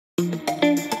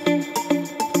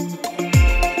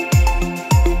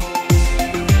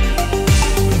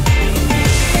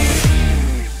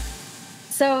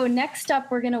next up,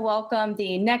 we're going to welcome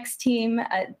the next team.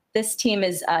 This team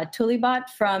is Tulibot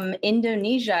from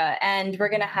Indonesia, and we're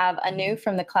going to have Anu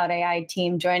from the Cloud AI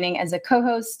team joining as a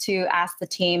co-host to ask the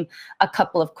team a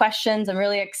couple of questions. I'm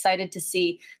really excited to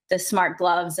see the smart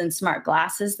gloves and smart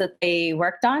glasses that they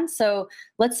worked on. So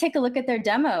let's take a look at their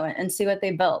demo and see what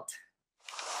they built.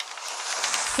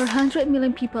 400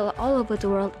 million people all over the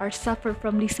world are suffering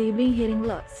from disabling hearing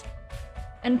loss,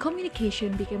 and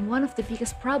communication became one of the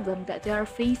biggest problems that they are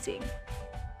facing.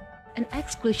 An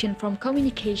exclusion from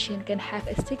communication can have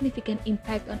a significant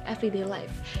impact on everyday life.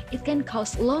 It can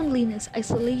cause loneliness,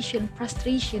 isolation,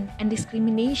 frustration, and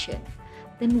discrimination.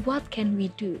 Then what can we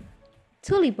do?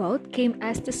 Tulibot came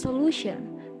as the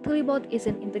solution. Tulibot is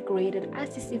an integrated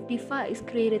assistive device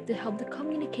created to help the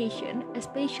communication,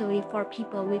 especially for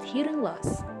people with hearing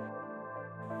loss.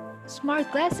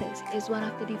 Smart glasses is one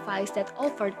of the devices that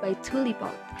offered by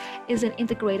Tulibot. Is an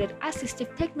integrated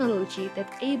assistive technology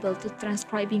that's able to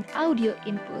transcribing audio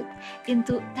input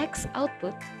into text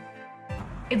output.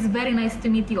 It's very nice to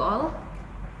meet you all.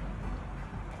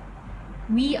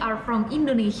 We are from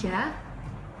Indonesia,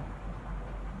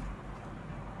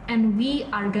 and we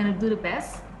are gonna do the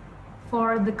best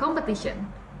for the competition.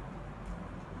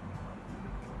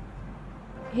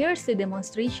 Here's the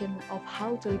demonstration of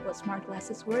how Tulibot smart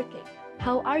glasses working.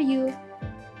 How are you?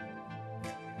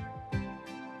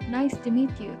 Nice to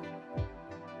meet you.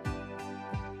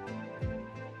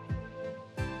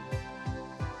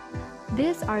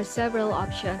 These are several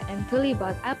options in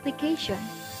Tulibot application.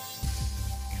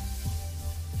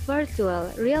 Virtual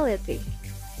reality.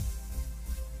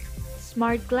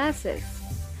 Smart glasses.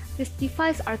 These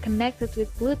devices are connected with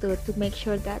Bluetooth to make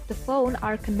sure that the phone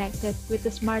are connected with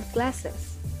the smart glasses.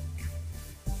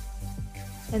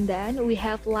 And then we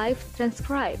have live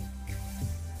transcribe.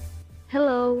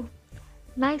 Hello,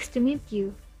 nice to meet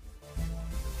you.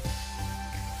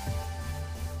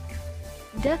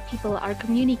 Deaf people are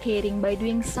communicating by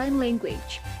doing sign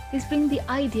language. This brings the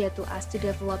idea to us to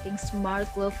developing smart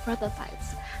glove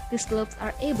prototypes. These gloves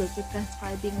are able to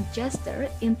transcribing gesture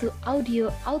into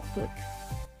audio output.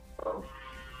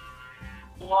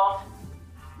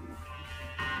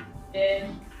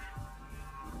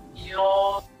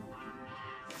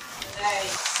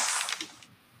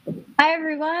 Hi,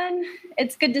 everyone.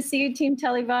 It's good to see you, Team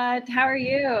Tulibot. How are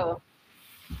you?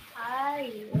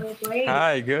 Hi, we're great.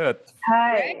 Hi, good.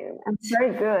 Hi, I'm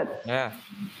very good. Yeah.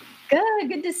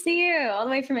 Good to see you. All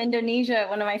the way from Indonesia,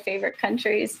 one of my favorite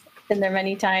countries. Been there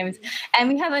many times. And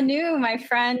we have Anu, my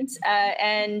friend,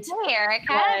 and hey,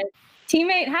 Erica.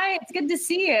 Teammate. Hi, it's good to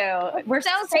see you. We're so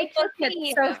close yet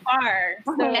so far.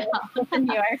 So in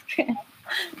New York.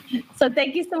 So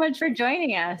thank you so much for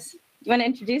joining us. You want to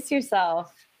introduce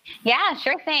yourself? Yeah,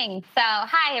 sure thing. So,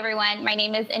 hi everyone. My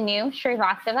name is Anu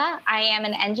Srivastava. I am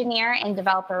an engineer in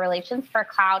developer relations for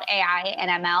Cloud AI and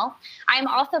ML. I'm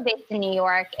also based in New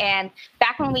York, and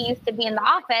back when we used to be in the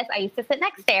office, I used to sit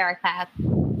next to Erica.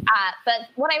 But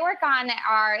what I work on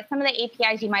are some of the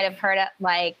APIs you might have heard of,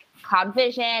 like Cloud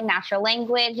Vision, natural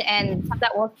language, and some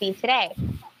that we'll see today.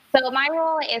 So my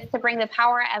role is to bring the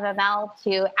power of ML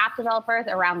to app developers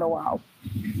around the world.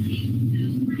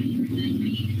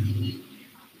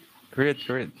 Great.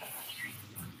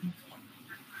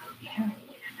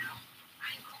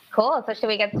 Cool. So should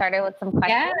we get started with some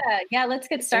questions? Yeah. Let's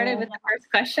get started with the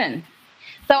first question.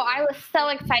 So I was so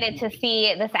excited to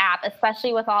see this app,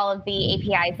 especially with all of the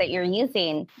APIs that you're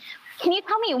using. Can you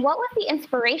tell me what was the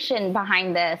inspiration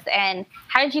behind this, and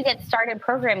how did you get started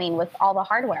programming with all the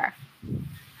hardware?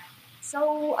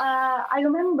 So I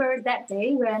remember that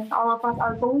day when all of us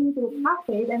are going to the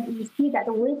cafe and we see that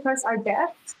the waiters are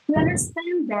deaf. We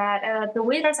understand that the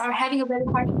waiters are having a very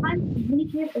hard time to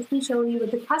communicate, especially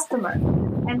with the customer.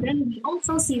 And then we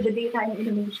also see the data in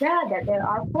Indonesia that there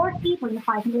are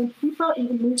 40.5 million people in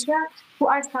Indonesia who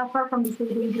are suffering from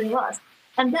disabling hearing loss.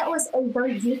 And that was a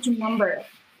very huge number.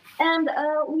 And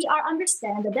we are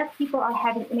understand that deaf people are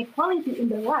having inequality in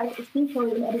their life,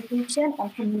 especially in education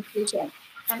and communication.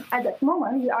 And at that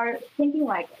moment, we are thinking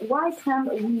like, why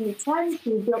can't we try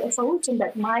to build a solution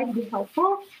that might be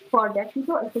helpful for deaf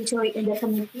people, especially in their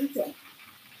communication?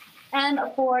 And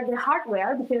for the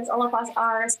hardware, because all of us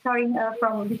are starting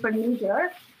from different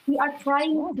major, we are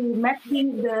trying to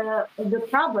mapping the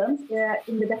problems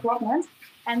in the development,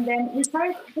 and then we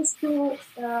started just to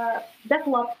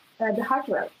develop the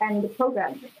hardware and the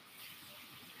program.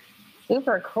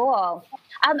 Super cool.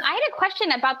 I had a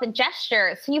question about the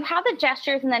gestures. So you have the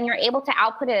gestures and then you're able to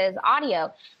output it as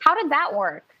audio. How did that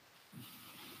work?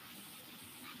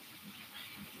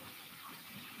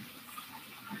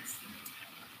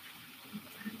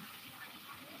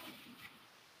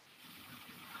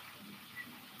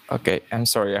 Okay, I'm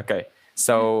sorry. Okay,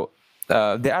 so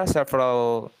there are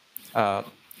several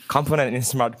components in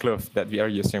smart glove that we are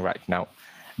using right now.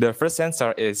 The first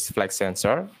sensor is flex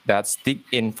sensor that stick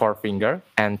in forefinger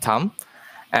and thumb.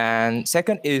 And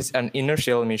second is an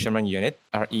inertial measurement unit,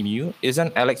 or EMU, is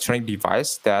an electronic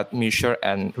device that measure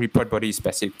and report body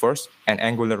specific force and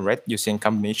angular rate using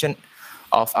combination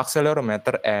of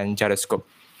accelerometer and gyroscope.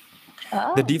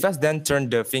 Oh. The device then turns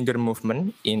the finger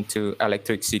movement into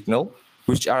electric signal,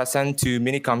 which are sent to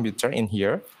mini computer in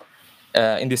here.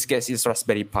 In this case, it's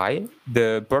Raspberry Pi.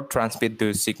 The board transmit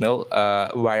the signal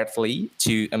wirelessly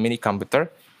to a mini computer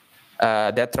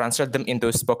that translate them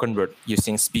into spoken word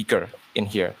using speaker in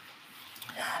here.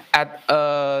 At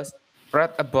a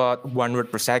rate about 1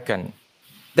 word per second.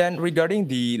 Then regarding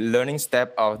the learning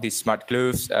step of the smart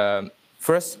gloves,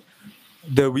 first,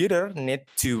 the reader need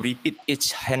to repeat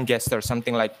each hand gesture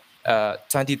something like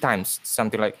 20 times,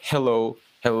 something like hello,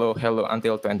 hello, hello,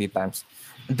 until 20 times.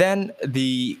 Then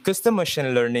the custom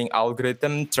machine learning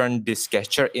algorithm turn this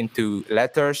gesture into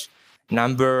letters,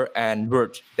 number, and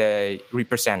words they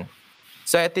represent.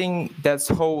 So I think that's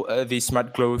how the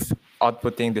smart gloves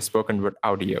outputting the spoken word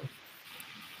audio.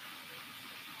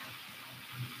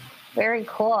 Very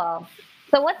cool.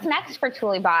 So what's next for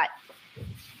Tulibot?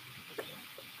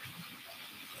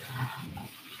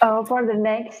 For the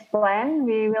next plan,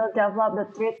 we will develop the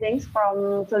three things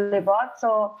from Tulibot.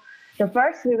 So the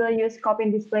first, we will use copy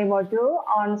display module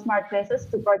on smart glasses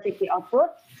to project the output.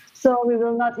 So we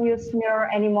will not use mirror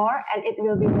anymore, and it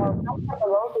will be more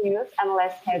comfortable to use and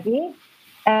less heavy.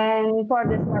 And for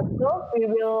the smart glove, we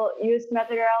will use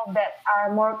material that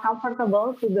are more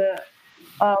comfortable to the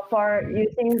for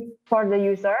using for the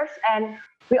users. And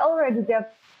we already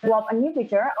developed a new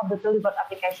feature of the Tulibot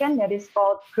application that is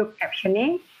called group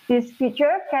captioning. This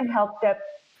feature can help deaf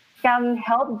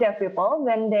people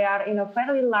when they are in a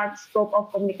fairly large scope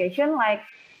of communication, like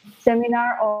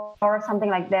seminar or something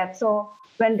like that. So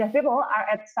when deaf people are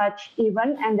at such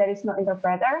event and there is no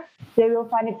interpreter, they will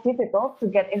find it difficult to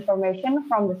get information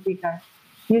from the speaker.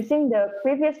 Using the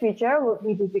previous feature would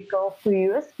be difficult to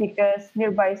use because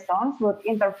nearby sounds would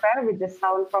interfere with the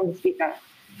sound from the speaker.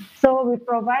 So we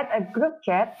provide a group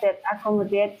chat that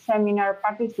accommodates seminar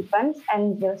participants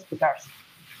and the speakers.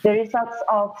 The results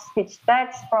of speech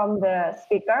text from the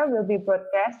speaker will be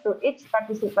broadcast to each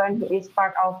participant who is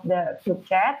part of the group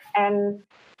chat, and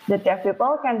the deaf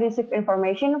people can receive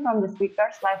information from the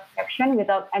speaker's live caption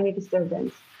without any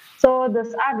disturbance. So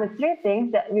those are the three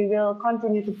things that we will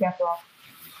continue to develop.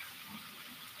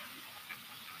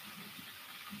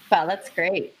 Wow, that's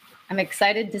great. I'm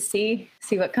excited to see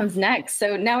what comes next.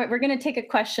 So now we're going to take a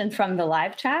question from the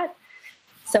live chat.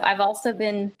 So I've also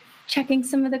been checking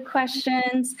some of the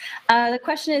questions. The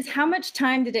question is, how much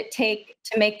time did it take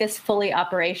to make this fully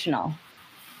operational?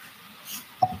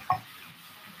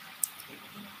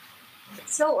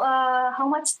 So how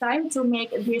much time to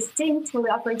make this thing fully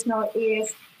operational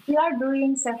is we are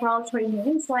doing several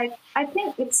trainings. Like I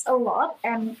think it's a lot,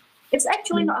 and it's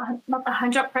actually not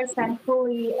 100%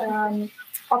 fully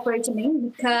operating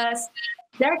because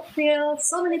there are still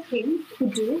so many things to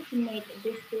do to make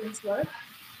these things work.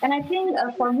 And I think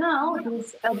for now,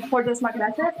 for the smart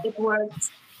glasses, it works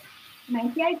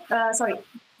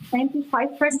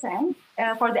 95%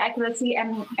 for the accuracy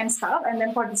and stuff. And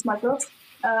then for the smart gloves,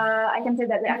 I can say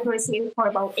that the accuracy is for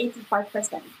about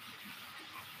 85%.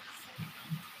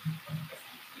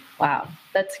 Wow,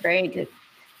 that's great.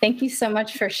 Thank you so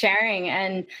much for sharing.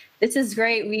 And this is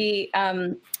great. We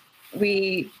have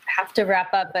to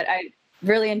wrap up, but I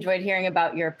really enjoyed hearing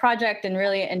about your project and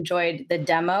really enjoyed the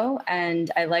demo. And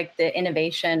I like the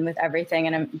innovation with everything.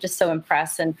 And I'm just so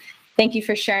impressed. And thank you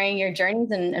for sharing your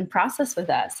journeys and process with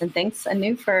us. And thanks,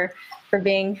 Anu, for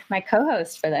being my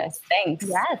co-host for this. Thanks.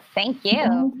 Yes, thank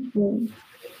you.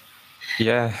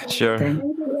 Yeah, sure. Thank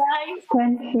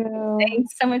you.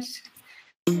 Thanks so much.